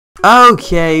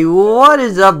Okay, what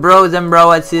is up, bros and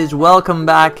broettes? Welcome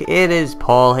back. It is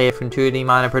Paul here from 2D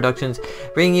Minor Productions,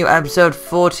 bringing you episode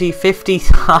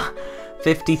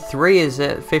 53, is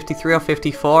it? 53 or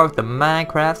 54 of the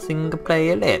Minecraft single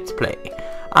player Let's Play.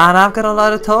 And I've got a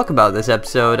lot to talk about this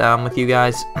episode with you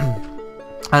guys.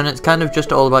 And it's kind of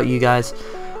just all about you guys.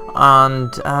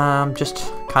 And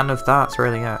just kind of that's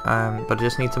really it. But I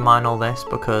just need to mine all this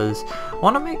because I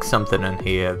want to make something in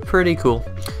here. Pretty cool.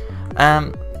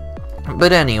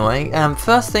 But anyway,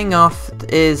 first thing off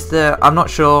is that I'm not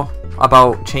sure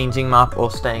about changing map or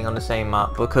staying on the same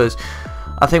map, because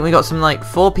I think we got some like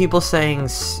 4 people saying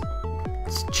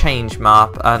change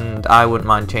map, and I wouldn't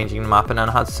mind changing the map, and then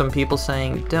I had some people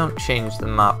saying don't change the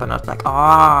map, and I was like,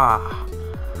 I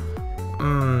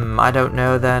don't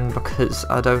know then, because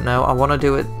I don't know. I want to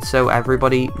do it so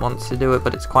everybody wants to do it,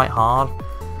 but it's quite hard,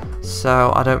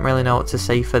 so I don't really know what to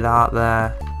say for that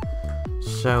there.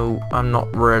 So I'm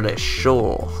not really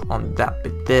sure on that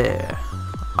bit there.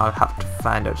 I'll have to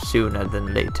find out sooner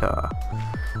than later.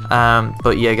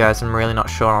 But yeah, guys, I'm really not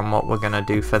sure on what we're gonna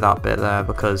do for that bit there,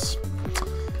 because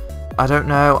I don't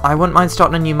know. I wouldn't mind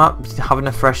starting a new map, having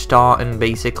a fresh start, and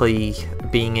basically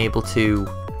being able to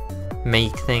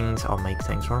make things. What am I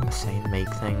saying?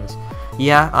 Make things.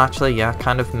 Yeah, actually, yeah,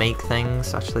 kind of make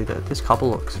things. Actually, this cobble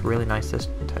looks really nice. This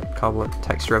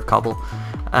texture of cobble.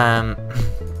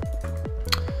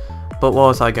 But what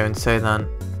was I going to say then?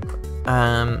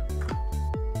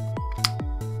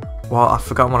 Well, I've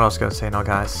forgotten what I was going to say now,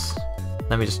 guys.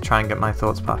 Let me just try and get my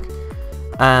thoughts back.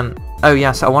 Oh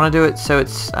yes, I want to do it so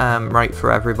it's right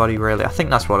for everybody, really. I think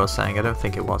that's what I was saying. I don't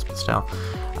think it was, but still.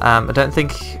 I don't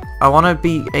think... I want to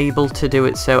be able to do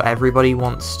it so everybody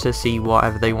wants to see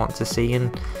whatever they want to see,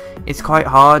 and it's quite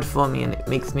hard for me, and it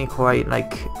makes me quite,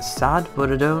 like, sad,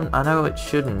 but I know it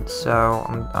shouldn't, so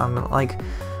I'm like...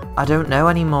 I don't know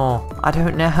anymore. I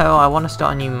don't know. I want to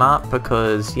start a new map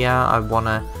because, yeah, I want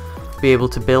to be able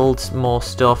to build more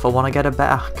stuff. I want to get a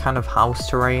better kind of house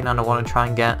terrain, and I want to try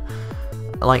and get,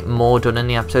 like, more done in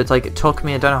the episodes. Like, it took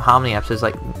me, I don't know how many episodes,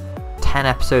 like, 10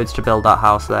 episodes to build that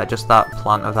house there. Just that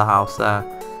plant of the house there.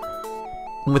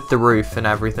 With the roof and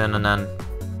everything, and then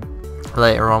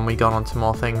later on we got onto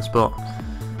more things, but...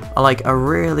 I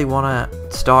really want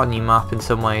to start a new map in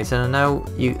some ways, and I know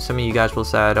some of you guys will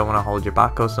say I don't want to hold you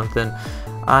back or something,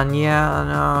 and yeah,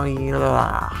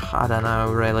 I don't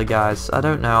know really, guys. I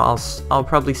don't know. I'll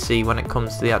probably see when it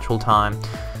comes to the actual time.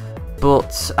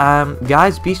 But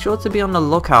guys, be sure to be on the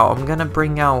lookout. I'm gonna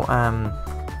bring out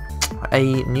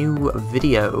a new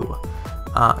video.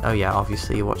 Oh yeah,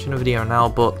 obviously you're watching a video now,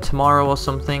 but tomorrow or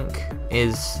something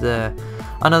is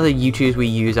another YouTubes We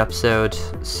Use episode.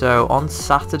 So on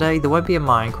Saturday there won't be a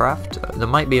Minecraft. There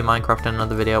might be a Minecraft in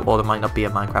another video, or there might not be a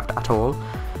Minecraft at all.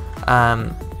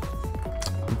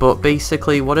 But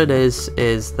basically what it is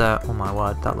that, oh my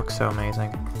word, that looks so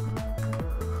amazing.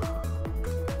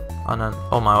 And then,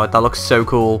 oh my word, that looks so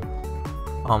cool.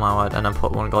 Oh my word, and then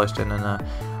put one glowstone in there.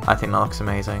 I think that looks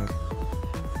amazing.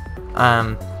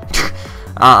 I'm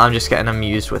just getting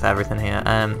amused with everything here.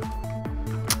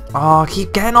 Oh, I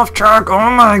keep getting off track.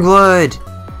 Oh my word.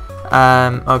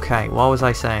 Okay, what was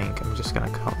I saying? I'm just gonna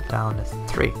cut down to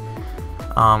 3.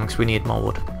 Because we need more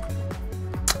wood.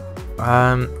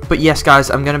 But yes, guys,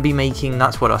 I'm gonna be making.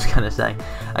 That's what I was gonna say.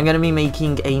 I'm gonna be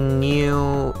making a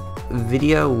new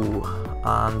video,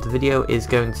 and the video is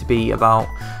going to be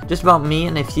just about me.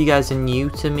 And if you guys are new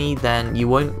to me, then you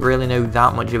won't really know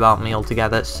that much about me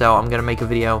altogether. So I'm gonna make a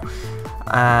video,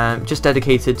 just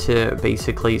dedicated to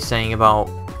basically saying about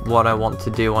what I want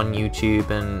to do on YouTube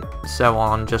and so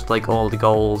on, just like all the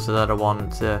goals that I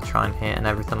want to try and hit and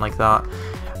everything like that.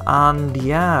 And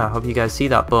yeah, I hope you guys see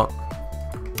that. But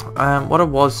what I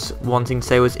was wanting to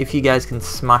say was, if you guys can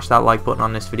smash that like button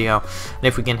on this video, and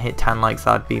if we can hit 10 likes,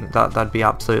 that'd be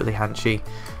absolutely hanchy.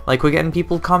 Like, we're getting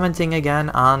people commenting again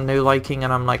and no liking,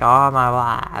 and I'm like, oh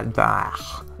my god,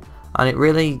 and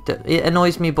it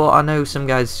annoys me. But I know some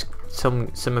guys,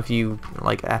 some of you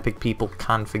like epic people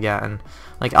can forget, and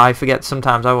like I forget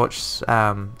sometimes. I watch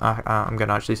I'm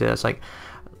gonna actually say this, like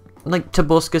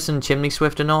Tobuscus and Chimney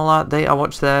Swift and all that, I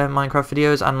watch their Minecraft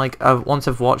videos, and like once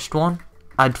I've watched one,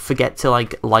 I'd forget to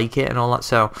like it and all that,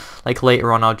 so like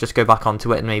later on I'll just go back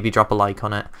onto it and maybe drop a like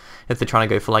on it if they're trying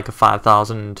to go for like a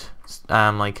 5,000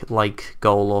 like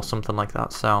goal or something like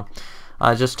that. So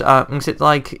I just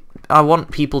like, I want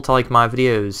people to like my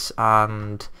videos,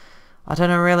 and I don't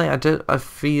know really, I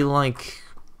feel like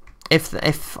if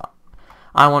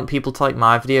I want people to like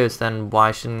my videos, then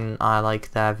why shouldn't I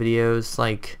like their videos?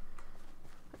 Like,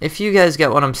 if you guys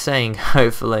get what I'm saying,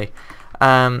 hopefully.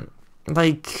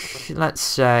 Like, let's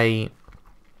say,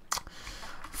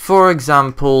 for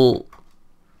example,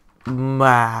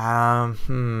 who?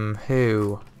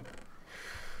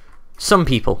 Some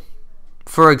people.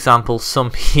 For example,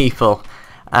 some people.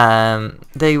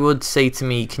 They would say to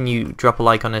me, can you drop a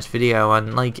like on this video?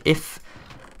 And like, if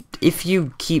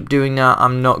you keep doing that,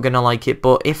 I'm not gonna like it.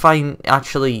 But if I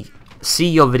actually see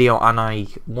your video and I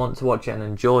want to watch it and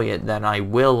enjoy it, then I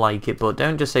will like it. But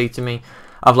don't just say to me,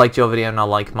 I've liked your video and I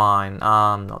like mine.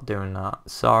 I'm not doing that.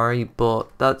 Sorry, but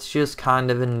that's just kind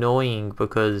of annoying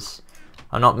because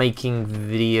I'm not making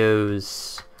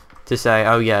videos to say,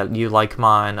 oh yeah, you like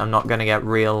mine. I'm not gonna get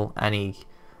any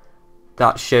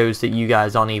that shows that you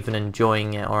guys aren't even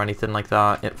enjoying it or anything like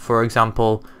that. For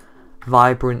example,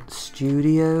 Vibrant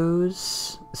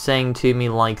Studios saying to me,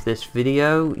 like this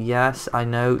video. Yes, I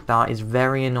know that is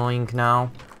very annoying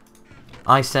now.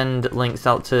 I send links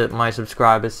out to my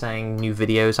subscribers saying new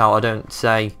videos out. I don't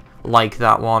say like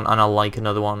that one and I'll like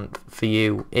another one for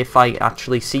you. If I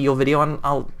actually see your video and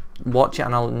I'll watch it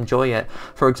and I'll enjoy it.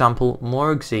 For example,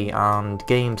 Morgsy and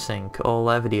GameSync, all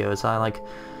their videos, I like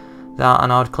that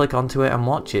and I'd click onto it and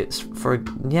watch it. So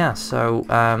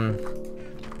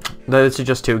those are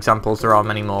just two examples. There are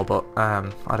many more, but I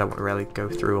don't want to really go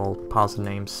through all piles of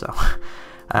names, so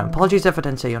apologies if I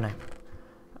didn't say your name.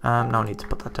 No need to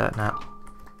put that dirt in it.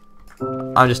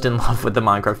 I'm just in love with the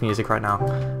Minecraft music right now.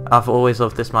 I've always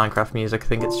loved this Minecraft music. I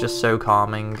think it's just so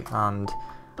calming, and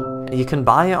you can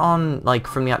buy it on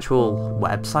from the actual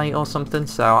website or something.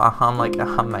 So I'm like,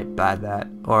 I might buy that,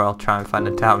 or I'll try and find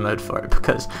a download for it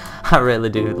because I really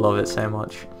do love it so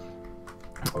much.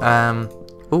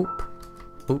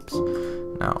 Oops.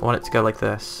 No, I want it to go like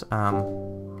this.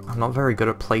 I'm not very good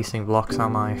at placing blocks,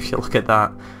 am I? If you look at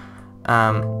that.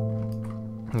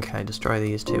 Okay, destroy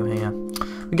these two here.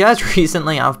 But guys,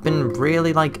 recently I've been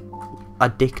really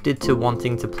addicted to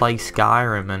wanting to play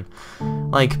Skyrim, and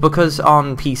because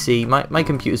on PC my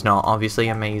computer's not obviously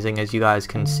amazing, as you guys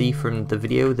can see from the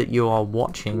video that you are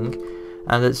watching,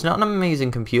 and it's not an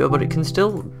amazing computer, but it can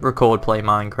still record, play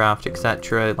Minecraft,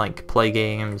 etc., play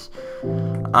games,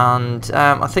 and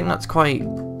I think that's quite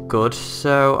good.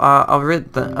 So I've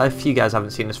read that if you guys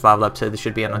haven't seen the survival episode, there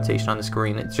should be a notation on the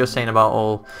screen. It's just saying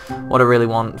about what I really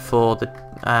want for the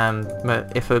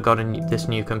if I got this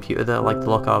new computer that I like the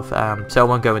look of. So I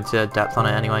won't go into depth on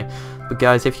it anyway. But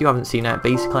guys, if you haven't seen it,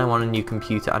 basically I want a new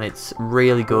computer, and it's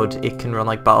really good. It can run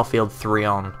Battlefield 3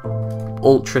 on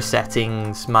ultra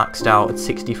settings, maxed out at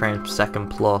 60 frames per second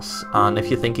plus. And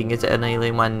if you're thinking, is it an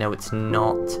Alienware? No, it's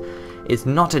not. It's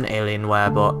not an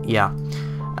Alienware, but yeah.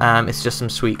 It's just some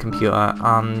sweet computer,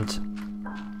 and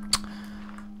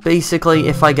basically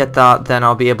if I get that, then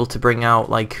I'll be able to bring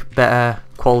out better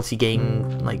quality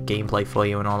gameplay for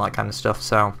you and all that kind of stuff.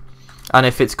 So, and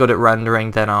if it's good at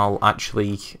rendering, then I'll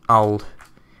bring out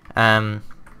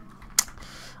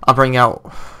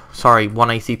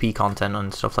 180p content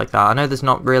and stuff like that. I know there's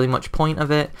not really much point of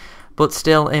it, but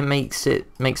still it makes the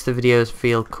videos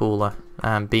feel cooler,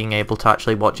 being able to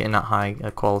actually watch it in that high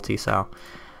quality. So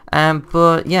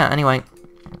but yeah, anyway,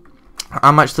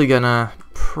 I'm actually gonna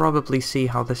probably see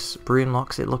how this rune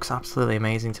looks. It looks absolutely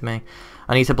amazing to me.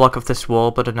 I need to block off this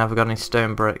wall, but I've never got any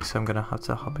stone bricks, so I'm gonna have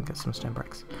to hop and get some stone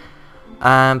bricks.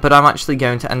 But I'm actually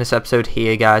going to end this episode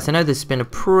here, guys. I know this has been a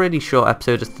pretty short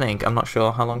episode, I think. I'm not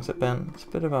sure how long's it been. It's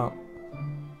been about...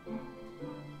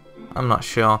 I'm not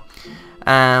sure.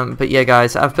 But yeah,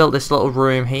 guys, I've built this little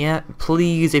room here.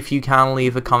 Please, if you can,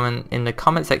 leave a comment in the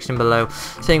comment section below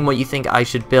saying what you think I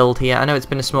should build here. I know it's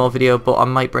been a small video, but I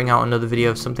might bring out another video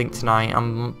of something tonight.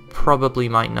 I probably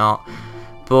might not.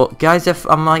 But guys, if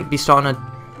I might be starting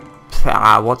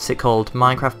a what's it called,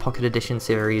 Minecraft Pocket Edition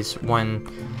series when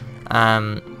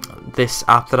this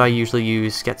app that I usually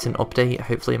use gets an update.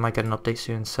 Hopefully I might get an update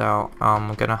soon, so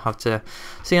I'm gonna have to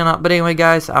see on that. But anyway,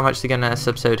 guys, I'm actually gonna end this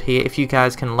episode here. If you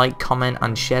guys can comment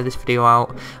and share this video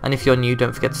out, and if you're new,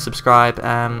 don't forget to subscribe.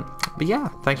 But yeah,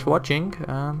 thanks for watching.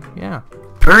 Yeah,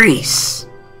 peace.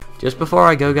 Just before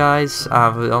I go, guys,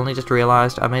 I've only just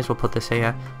realized I may as well put this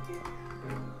here.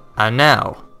 And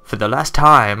now, for the last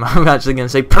time, I'm actually gonna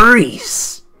say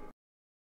peace.